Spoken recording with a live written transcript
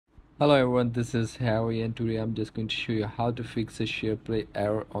Hello everyone, this is Harry and today I'm just going to show you how to fix a SharePlay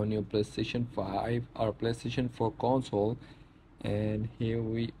error on your PlayStation 5 or PlayStation 4 console. And here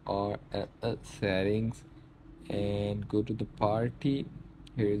we are at settings and go to the party.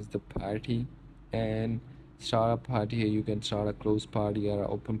 Here is the party and start a party. Here you can start a closed party or an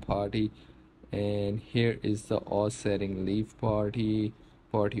open party. And here is the all setting: leave party,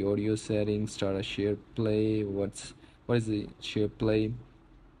 party audio settings, start a SharePlay. What is the SharePlay?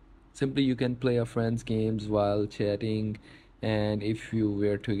 Simply, you can play your friends' games while chatting, and if you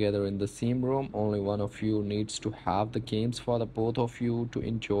were together in the same room, only one of you needs to have the games for the both of you to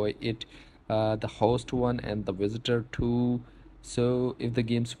enjoy it. The host one and the visitor two. So, if the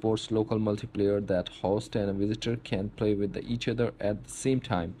game supports local multiplayer, that host and a visitor can play with each other at the same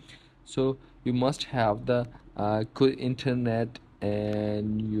time. So, you must have the good internet,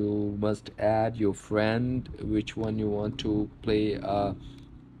 and you must add your friend, which one you want to play.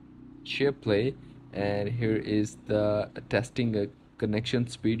 Shareplay, and here is the testing a connection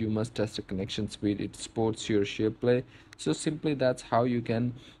speed. You must test a connection speed. It supports your Shareplay. So simply that's how you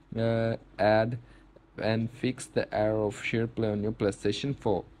can add and fix the error of Shareplay on your PlayStation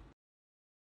 4.